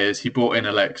new players. He brought in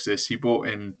Alexis, he brought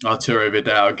in Arturo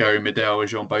Vidal, Gary Medel,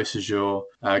 Jean Beausejour,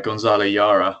 Gonzalo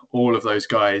Yara. All of those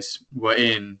guys were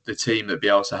in the team that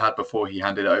Bielsa had before he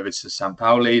handed it over to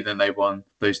Sampaoli. Then they won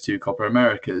those 2 Copa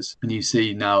Americas. And you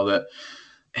see now that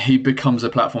he becomes a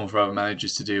platform for other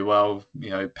managers to do well.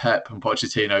 Pep and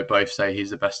Pochettino both say he's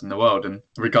the best in the world. And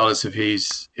regardless if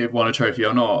he's won a trophy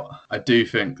or not, I do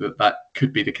think that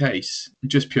could be the case,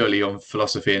 just purely on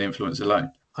philosophy and influence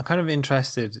alone. I'm kind of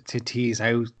interested to tease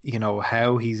out,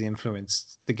 how he's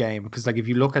influenced the game. Because if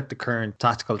you look at the current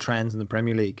tactical trends in the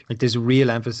Premier League, there's a real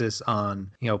emphasis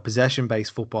on,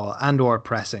 possession-based football and or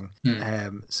pressing.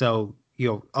 So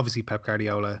obviously Pep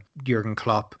Guardiola, Jurgen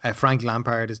Klopp, Frank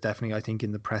Lampard is definitely, I think,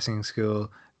 in the pressing school.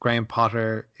 Graham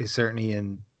Potter is certainly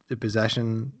in the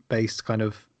possession-based kind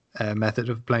of method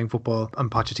of playing football. And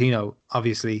Pochettino,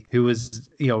 obviously, who was,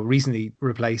 recently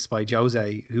replaced by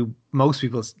Jose, who most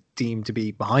people deem to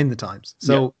be behind the times.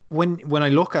 So when I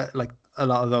look at a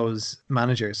lot of those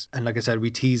managers, and like I said,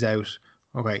 we tease out,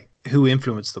 okay, who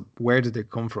influenced them? Where did they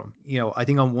come from? I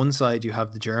think on one side you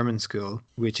have the German school,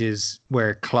 which is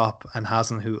where Klopp and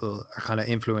Hasenhüttl are kind of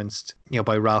influenced,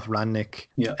 by Ralf Rangnick.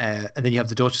 And then you have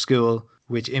the Dutch school,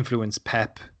 which influenced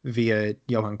Pep via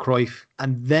Johan Cruyff.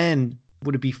 And then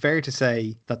Would it be fair to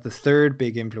say that the third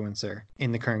big influencer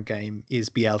in the current game is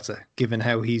Bielsa, given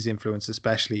how he's influenced,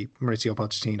 especially Mauricio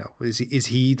Pochettino? Is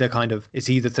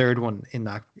he the third one in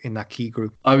that key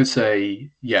group? I would say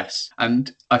yes,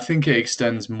 and I think it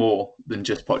extends more than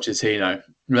just Pochettino.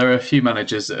 There are a few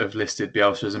managers that have listed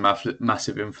Bielsa as a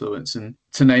massive influence, and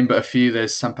to name but a few,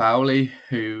 there's Sampaoli,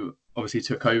 who obviously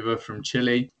took over from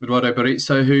Chile, Eduardo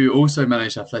Berizzo, who also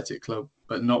managed Athletic Club,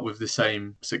 but not with the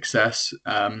same success,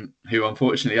 who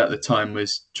unfortunately at the time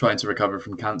was trying to recover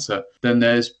from cancer. Then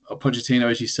there's Pochettino,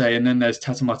 as you say, and then there's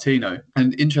Tata Martino.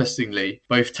 And interestingly,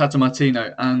 both Tata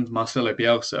Martino and Marcelo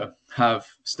Bielsa have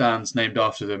stands named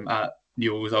after them at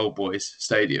Newell's Old Boys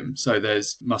Stadium. So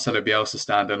there's Marcelo Bielsa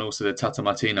stand and also the Tata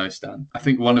Martino stand. I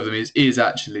think one of them is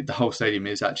actually, the whole stadium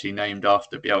is actually named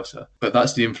after Bielsa. But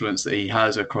that's the influence that he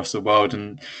has across the world.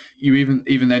 And you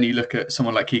even then you look at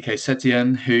someone like Quique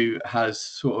Setien, who has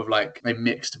sort of like a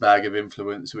mixed bag of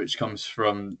influence, which comes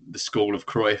from the school of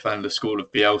Cruyff and the school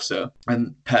of Bielsa.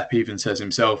 And Pep even says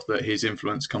himself that his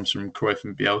influence comes from Cruyff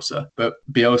and Bielsa. But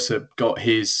Bielsa got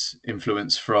his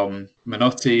influence from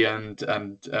Menotti and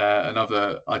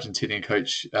another Argentinian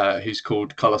coach who's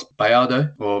called Carlos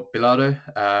Bilardo,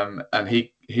 and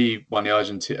he won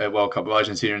the World Cup of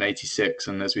Argentina in '86,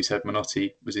 and as we said,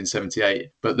 Menotti was in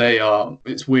 '78. But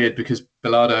it's weird because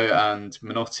Bilardo and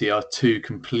Menotti are two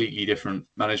completely different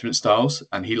management styles,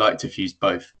 and he liked to fuse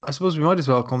both. I suppose we might as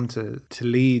well come to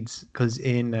Leeds, because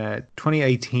in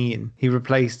 2018 he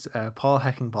replaced Paul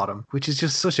Heckingbottom, which is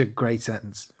just such a great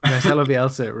sentence. Marcelo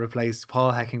Bielsa replaced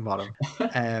Paul Heckingbottom.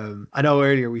 I know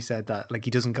earlier we said that like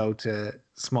he doesn't go to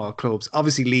small clubs.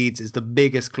 Obviously Leeds is the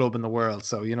biggest club in the world,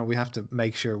 so we have to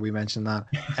make sure we mention that.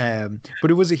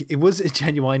 But it was a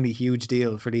genuinely huge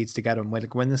deal for Leeds to get him.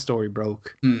 When the story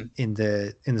broke in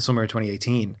the summer of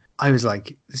 2018, I was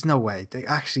like, there's no way they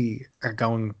actually are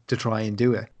going to try and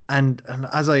do it. And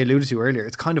as I alluded to earlier,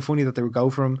 it's kind of funny that they would go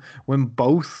for him when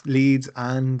both Leeds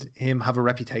and him have a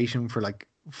reputation for like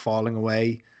falling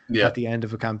away at the end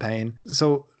of a campaign.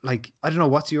 So like, I don't know,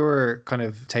 what's your kind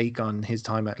of take on his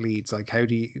time at Leeds? Like, how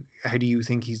do you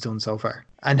think he's done so far?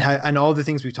 And all the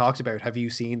things we've talked about, have you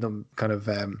seen them kind of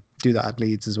do that at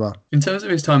Leeds as well? In terms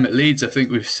of his time at Leeds, I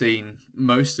think we've seen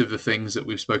most of the things that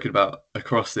we've spoken about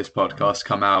across this podcast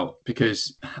come out,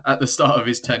 because at the start of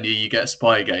his tenure, you get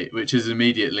Spygate, which is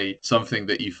immediately something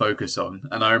that you focus on.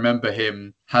 And I remember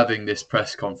him having this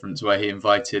press conference where he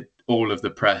invited all of the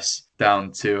press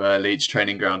down to Leeds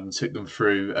training ground and took them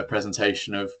through a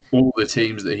presentation of all the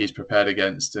teams that he's prepared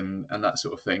against and that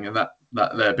sort of thing. And that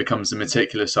there becomes the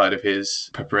meticulous side of his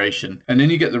preparation. And then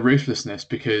you get the ruthlessness,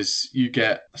 because you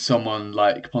get someone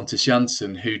like Pontus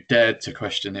Jansson who dared to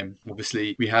question him.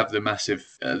 Obviously, we have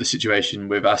the situation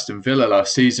with Aston Villa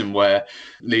last season where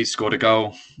Leeds scored a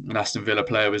goal, an Aston Villa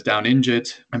player was down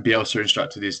injured, and Bielsa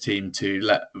instructed his team to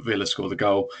let Villa score the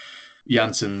goal.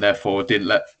 Jansson therefore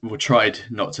tried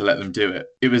not to let them do it.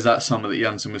 It was that summer that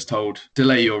Jansson was told,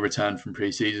 delay your return from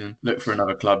pre-season, look for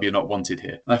another club, you're not wanted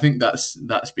here. I think that's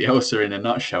Bielsa in a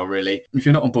nutshell, really. If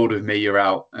you're not on board with me, you're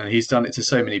out. And he's done it to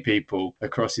so many people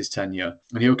across his tenure,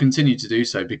 and he'll continue to do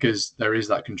so because there is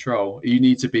that control. You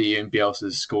need to be in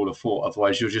Bielsa's school of thought,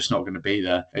 otherwise you're just not going to be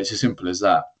there. It's as simple as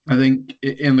that. I think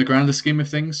in the grander scheme of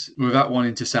things, without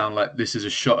wanting to sound like this is a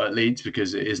shot at Leeds,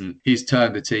 because it isn't, he's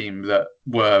turned a team that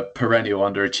were perennial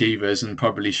underachievers and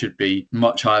probably should be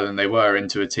much higher than they were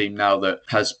into a team now that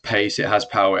has pace, it has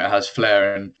power, it has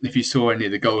flair. And if you saw any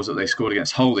of the goals that they scored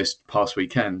against Hull this past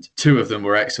weekend, two of them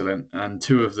were excellent, and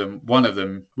one of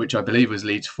them, which I believe was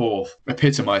Leeds' fourth,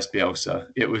 epitomised Bielsa.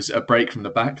 It was a break from the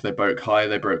back, they broke high,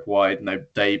 they broke wide, and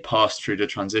they passed through the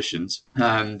transitions,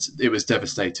 and it was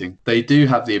devastating. They do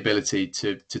have the ability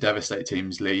to devastate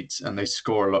teams, Leeds, and they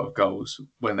score a lot of goals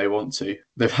when they want to.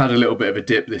 They've had a little bit of a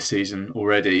dip this season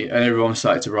already, and everyone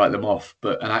started to write them off.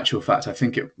 But in actual fact, I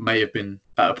think it may have been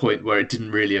at a point where it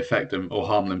didn't really affect them or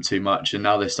harm them too much. And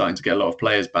now they're starting to get a lot of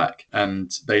players back,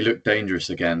 and they look dangerous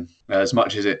again. As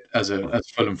much as as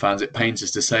Fulham fans, it pains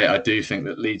us to say it, I do think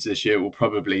that Leeds this year will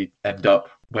probably end up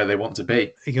where they want to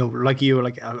be.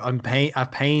 I'm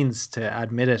at pains to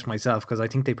admit it myself, because I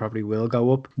think they probably will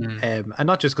go up. And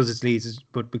not just because it's Leeds,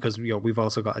 but because we've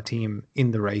also got a team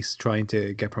in the race trying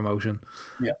to get promotion.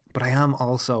 Yeah. But I am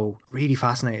also really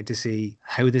fascinated to see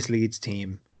how this Leeds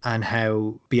team and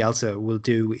how Bielsa will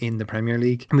do in the Premier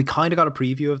League. And we kind of got a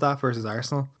preview of that versus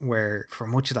Arsenal, where for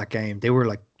much of that game, they were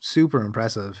like super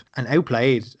impressive and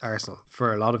outplayed Arsenal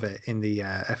for a lot of it in the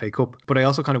FA Cup. But I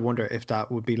also kind of wonder if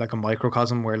that would be like a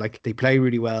microcosm where like they play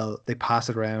really well, they pass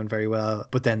it around very well,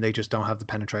 but then they just don't have the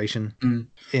penetration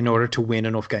in order to win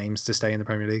enough games to stay in the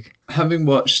Premier League. Having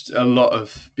watched a lot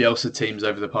of Bielsa teams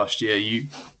over the past year,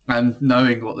 and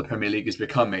knowing what the Premier League is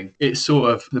becoming, it's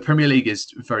sort of, the Premier League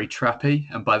is very trappy.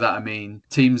 And by that, I mean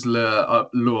teams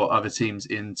lure other teams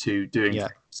into doing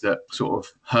things that sort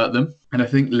of hurt them. And I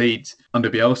think Leeds under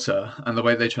Bielsa and the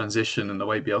way they transition and the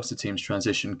way Bielsa teams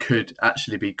transition could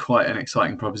actually be quite an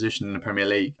exciting proposition in the Premier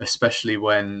League, especially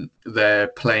when they're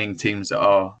playing teams that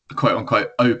are quote unquote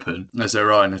open as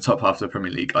there are in the top half of the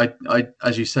Premier League. I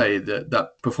as you say, that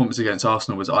performance against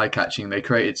Arsenal was eye-catching. They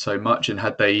created so much, and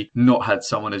had they not had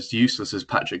someone as useless as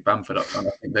Patrick Bamford up front,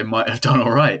 I think they might have done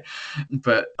all right.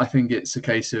 But I think it's a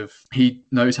case of he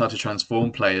knows how to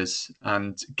transform players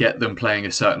and get them playing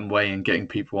a certain way and getting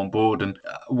people on board. And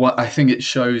what I think it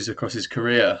shows across his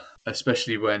career,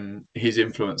 especially when his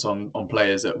influence on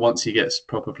players, that once he gets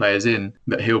proper players in,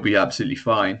 that he'll be absolutely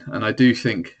fine. And I do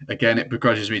think, again, it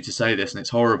begrudges me to say this and it's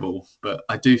horrible, but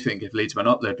I do think if Leeds went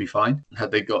up, they'd be fine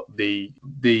had they got the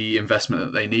investment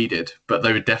that they needed. But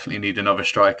they would definitely need another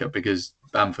striker, because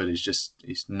Bamford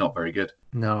he's not very good.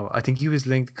 No, I think he was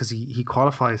linked because he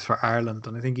qualifies for Ireland,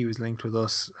 and I think he was linked with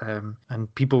us,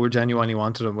 and people were genuinely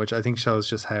wanted him, which I think shows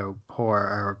just how poor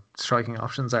our striking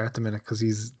options are at the minute, because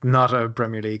he's not a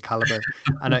Premier League caliber.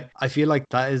 And I feel like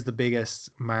that is the biggest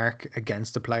mark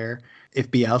against a player.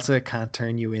 If Bielsa can't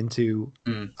turn you into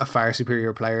a far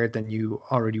superior player than you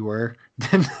already were,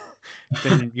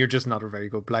 then you're just not a very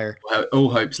good player. Well, all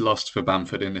hope's lost for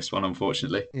Bamford in this one,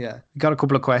 unfortunately. Yeah. Got a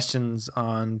couple of questions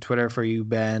on Twitter for you,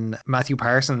 Ben. Matthew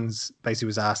Parsons basically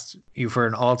was asked you for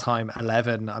an all-time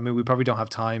 11. I mean, we probably don't have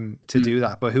time to do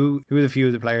that, but who are the few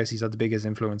of the players he's had the biggest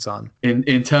influence on?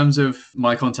 In terms of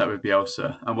my contact with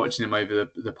Bielsa and watching him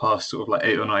over the past sort of like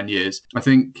 8 or 9 years, I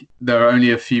think there are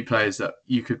only a few players that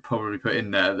you could probably put in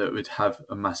there that would have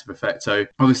a massive effect. So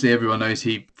obviously everyone knows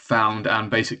he found and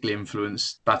basically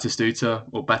influenced Batistuta,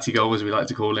 or Batigol as we like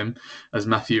to call him, as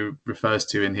Matthew refers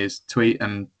to in his tweet,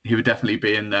 and he would definitely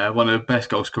be in there. One of the best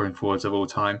goal scoring forwards of all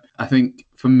time. I think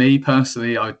for me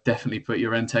personally, I would definitely put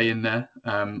Llorente in there,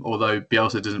 although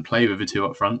Bielsa doesn't play with the two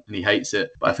up front and he hates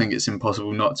it. But I think it's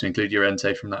impossible not to include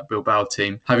Llorente from that Bilbao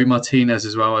team. Javi Martinez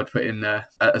as well, I'd put in there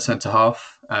at a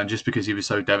centre-half, just because he was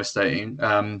so devastating.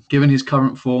 Given his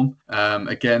current form,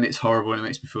 again, it's horrible and it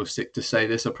makes me feel sick to say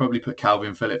this, I'll probably put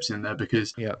Calvin Phillips in there,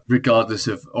 because regardless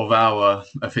of our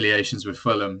affiliations with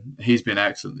Fulham, he's been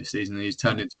excellent this season. He's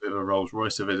turned into a bit of a Rolls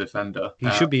Royce of a defender. He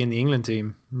should be in the England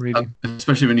team, really.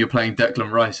 Especially when you're playing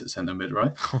Declan Rice at centre mid,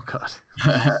 right? Oh, God.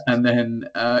 And then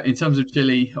in terms of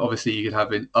Chile, obviously you could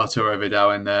have Arturo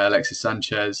Vidal in there, Alexis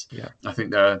Sanchez. Yeah. I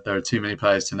think there are too many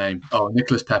players to name. Oh,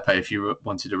 Nicolas Pepe, if you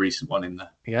wanted a recent one in there.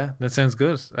 Yeah, that sounds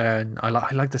good. I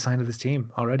like the sign of this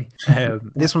team already.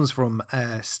 This one's from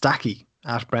Stacky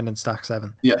at Brendan Stack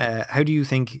 7. Yeah. How do you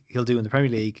think he'll do in the Premier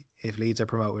League if Leeds are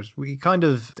promoted? We kind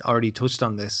of already touched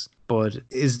on this, but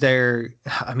is there,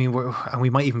 I mean, and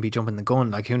we might even be jumping the gun,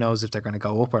 like who knows if they're going to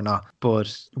go up or not,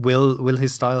 but will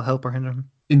his style help or hinder him?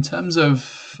 In terms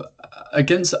of, I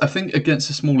think against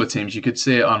the smaller teams, you could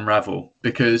see it unravel,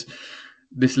 because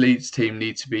this Leeds team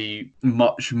needs to be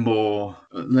much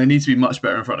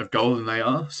better in front of goal than they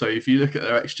are. So if you look at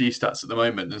their XG stats at the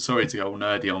moment, and sorry to go all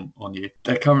nerdy on you,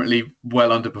 they're currently well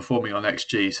underperforming on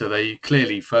XG. So they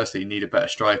clearly, firstly, need a better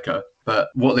striker. But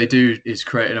what they do is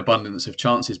create an abundance of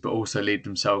chances, but also leave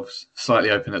themselves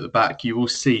slightly open at the back. You will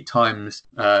see times,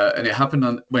 and it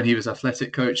happened when he was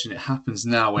Athletic coach, and it happens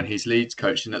now when he's Leeds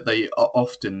coach, and that they are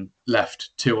often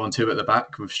left 2-on-2 at the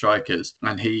back with strikers,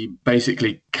 and he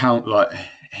basically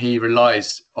he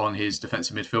relies on his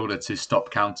defensive midfielder to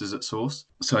stop counters at source.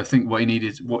 So I think what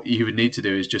he would need to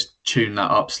do is just tune that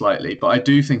up slightly. But I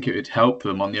do think it would help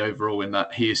them on the overall, in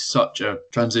that he is such a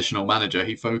transitional manager.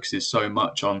 He focuses so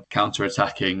much on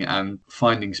counter-attacking and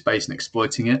finding space and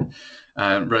exploiting it.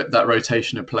 That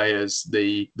rotation of players,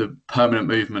 the permanent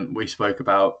movement we spoke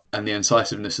about, and the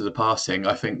incisiveness of the passing,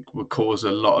 I think would cause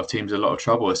a lot of teams a lot of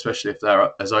trouble, especially if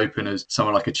they're as open as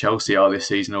someone like a Chelsea are this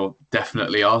season, or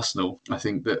definitely Arsenal. I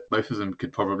think that both of them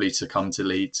could probably succumb to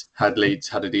Leeds had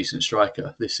a decent striker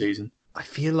this season. I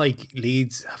feel like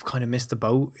Leeds have kind of missed the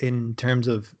boat in terms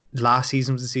of last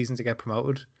season was the season to get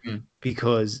promoted,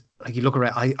 because like you look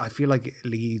around, I feel like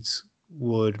Leeds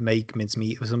would make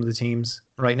mincemeat with some of the teams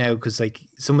right now, because like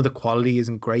some of the quality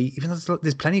isn't great, even though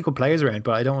there's plenty of good players around,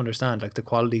 but I don't understand, like the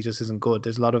quality just isn't good.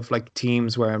 There's a lot of like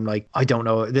teams where I'm like, I don't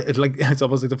know, it's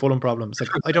almost like the Fulham problem. It's like,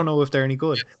 I don't know if they're any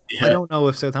good. I don't know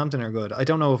if Southampton are good. I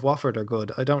don't know if Watford are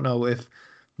good. I don't know if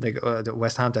Like the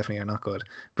West Ham definitely are not good,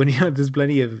 but there's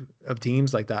plenty of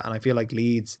teams like that, and I feel like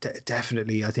Leeds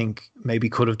definitely, I think maybe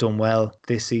could have done well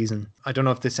this season. I don't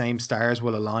know if the same stars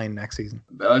will align next season.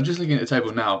 I'm just looking at the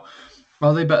table now.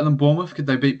 Are they better than Bournemouth? Could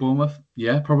they beat Bournemouth?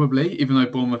 Yeah, probably. Even though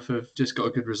Bournemouth have just got a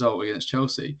good result against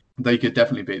Chelsea, they could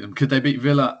definitely beat them. Could they beat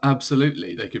Villa?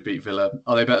 Absolutely, they could beat Villa.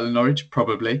 Are they better than Norwich?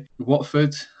 Probably.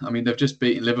 Watford? I mean, they've just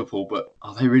beaten Liverpool, but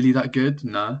are they really that good?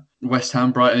 No. West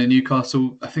Ham, Brighton and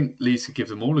Newcastle, I think Leeds could give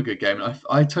them all a good game. And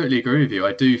I totally agree with you.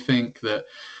 I do think that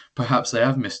perhaps they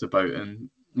have missed the boat, and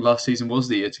last season was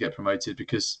the year to get promoted,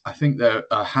 because I think there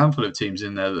are a handful of teams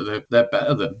in there that they're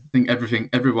better than. I think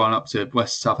everyone up to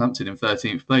West Southampton in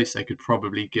 13th place, they could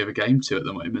probably give a game to at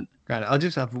the moment. Right, I'll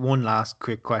just have one last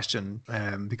quick question,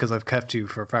 because I've kept you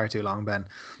for far too long, Ben.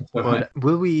 Okay. But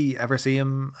will we ever see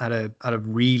him at a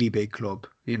really big club?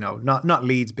 Not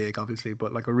Leeds big, obviously,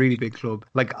 but like a really big club.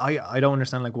 Like I don't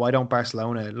understand, like, why don't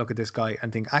Barcelona look at this guy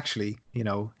and think, actually,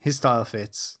 his style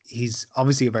fits. He's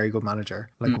obviously a very good manager.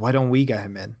 Like, why don't we get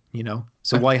him in?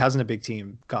 So why hasn't a big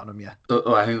team gotten him yet?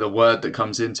 I think the word that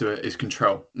comes into it is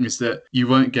control. Is that you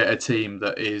won't get a team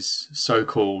that is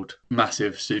so-called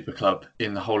massive super club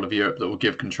in the whole of Europe that will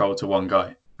give control to one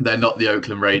guy. They're not the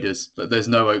Oakland Raiders. There's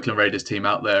no Oakland Raiders team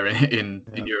out there in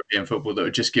European football that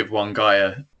would just give one guy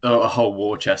a whole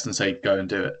war chest and say, go and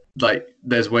do it. Like,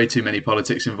 there's way too many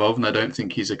politics involved, and I don't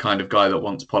think he's the kind of guy that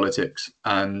wants politics.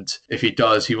 And if he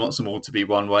does, he wants them all to be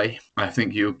one way. I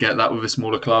think you'll get that with a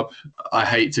smaller club. I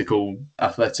hate to call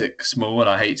Athletic small, and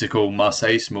I hate to call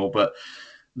Marseille small, but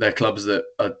they're clubs that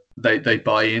they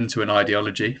buy into an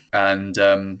ideology,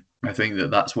 and I think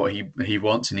that's what he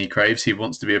wants and he craves. He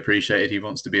wants to be appreciated. He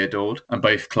wants to be adored. And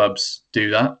both clubs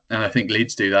do that. And I think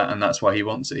Leeds do that. And that's why he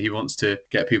wants it. He wants to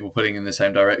get people putting in the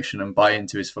same direction and buy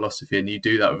into his philosophy. And you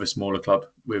do that with a smaller club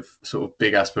with sort of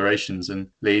big aspirations. And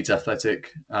Leeds,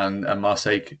 Athletic and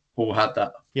Marseille all had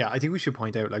that. Yeah, I think we should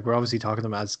point out, like, we're obviously talking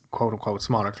them as quote unquote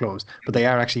smaller clubs, but they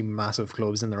are actually massive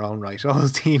clubs in their own right. All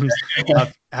those teams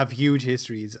have huge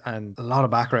histories and a lot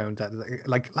of background. That,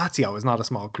 like, Lazio is not a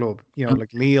small club.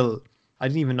 Like Lille, I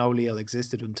didn't even know Lille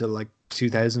existed until like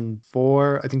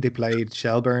 2004. I think they played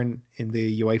Shelburne in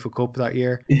the UEFA Cup that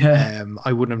year. Yeah.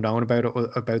 I wouldn't have known about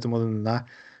them other than that.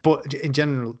 But in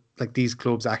general, like, these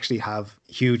clubs actually have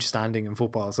huge standing in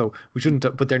football. So we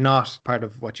shouldn't, but they're not part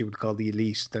of what you would call the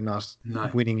elite. They're not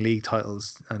winning league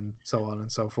titles and so on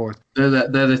and so forth. They're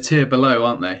the tier below,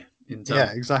 aren't they?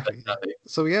 Yeah, exactly.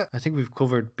 So yeah, I think we've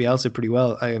covered Bielsa pretty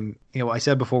well. I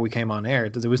said before we came on air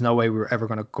that there was no way we were ever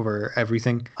going to cover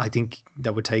everything. I think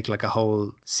that would take like a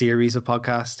whole series of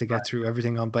podcasts to get through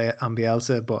everything on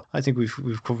Bielsa, but I think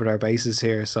we've covered our bases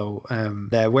here. So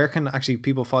where can actually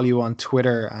people follow you on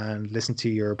Twitter and listen to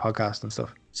your podcast and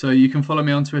stuff? So you can follow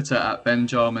me on Twitter at Ben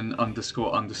Jarman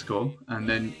 __, and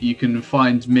then you can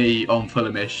find me on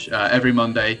Fulhamish every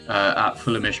Monday at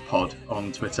Fulhamish Pod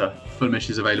on Twitter. Fulhamish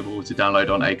is available to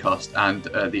download on Acast and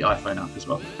the iPhone app as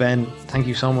well. Ben, thank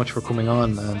you so much for coming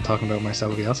on and talking about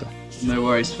Marcelo Bielsa. No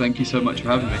worries. Thank you so much for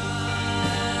having me.